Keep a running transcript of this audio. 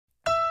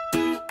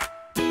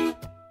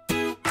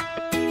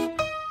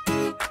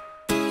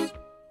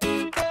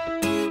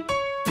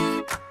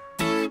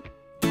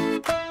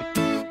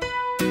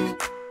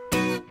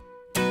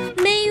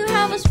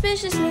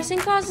ambitiousness and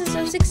causes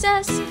of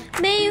success.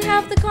 May you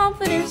have the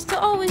confidence to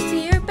always do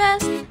your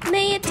best.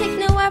 May it take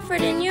no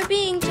effort in your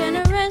being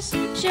generous,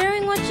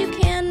 sharing what you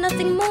can,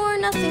 nothing more,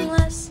 nothing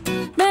less.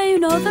 May you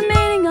know the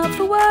meaning of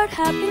the word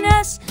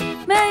happiness.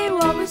 May you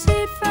always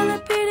lead from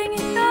the beating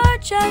in your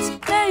chest.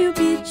 May you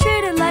be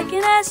treated like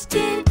an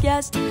esteemed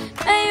guest.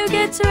 May you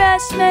get to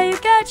rest, may you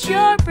catch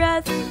your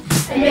breath.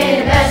 And may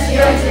the best of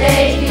your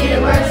today be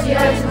the worst of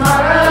your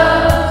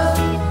tomorrows.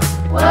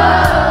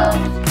 Whoa,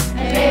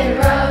 and may the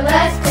road